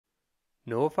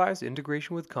Knowify's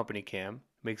integration with CompanyCam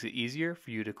makes it easier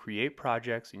for you to create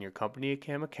projects in your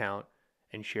CompanyCam account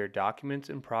and share documents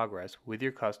in progress with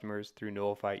your customers through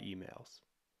Knowify emails.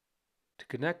 To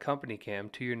connect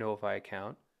CompanyCam to your Knowify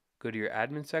account, go to your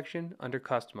admin section under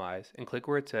Customize and click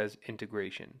where it says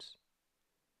Integrations.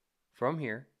 From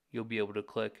here, you'll be able to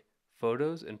click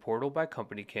Photos and Portal by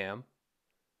CompanyCam,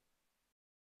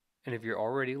 and if you're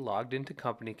already logged into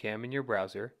CompanyCam in your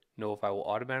browser, Knowify will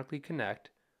automatically connect,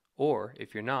 or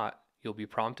if you're not, you'll be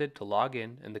prompted to log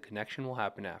in and the connection will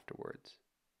happen afterwards.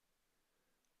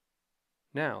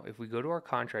 Now, if we go to our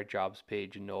Contract Jobs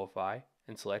page in Knowify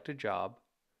and select a job,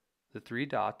 the three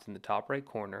dots in the top right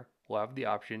corner will have the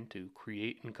option to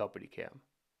Create in CompanyCam.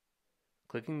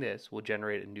 Clicking this will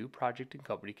generate a new project in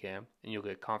CompanyCam and you'll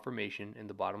get confirmation in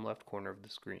the bottom left corner of the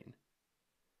screen.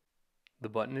 The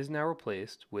button is now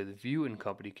replaced with View in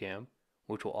CompanyCam,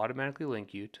 which will automatically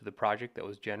link you to the project that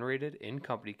was generated in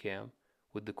CompanyCam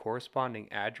with the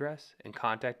corresponding address and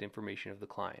contact information of the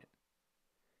client.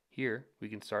 Here, we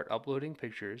can start uploading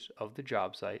pictures of the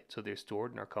job site so they're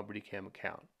stored in our CompanyCam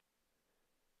account.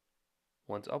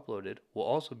 Once uploaded, we'll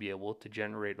also be able to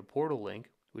generate a portal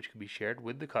link which can be shared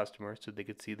with the customer so they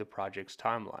can see the project's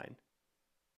timeline.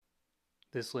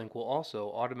 This link will also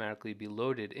automatically be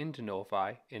loaded into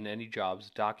Knowify in any job's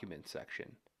documents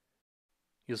section.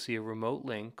 You'll see a remote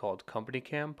link called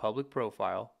CompanyCam Public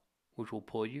Profile, which will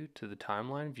pull you to the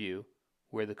timeline view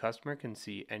where the customer can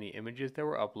see any images that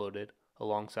were uploaded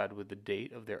alongside with the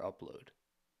date of their upload.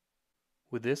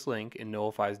 With this link in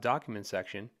Knowify's Documents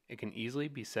section, it can easily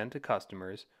be sent to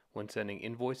customers when sending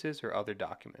invoices or other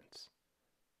documents.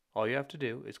 All you have to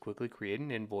do is quickly create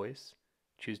an invoice,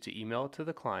 choose to email it to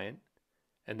the client,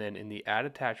 and then in the Add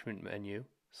Attachment menu,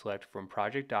 select from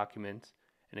Project Documents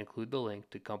and include the link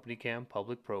to CompanyCam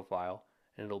Public Profile,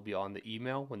 and it'll be on the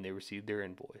email when they receive their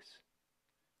invoice.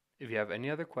 If you have any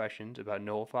other questions about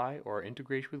Knowify or our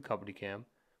integration with CompanyCam,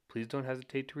 please don't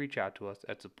hesitate to reach out to us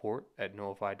at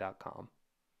support@knowify.com.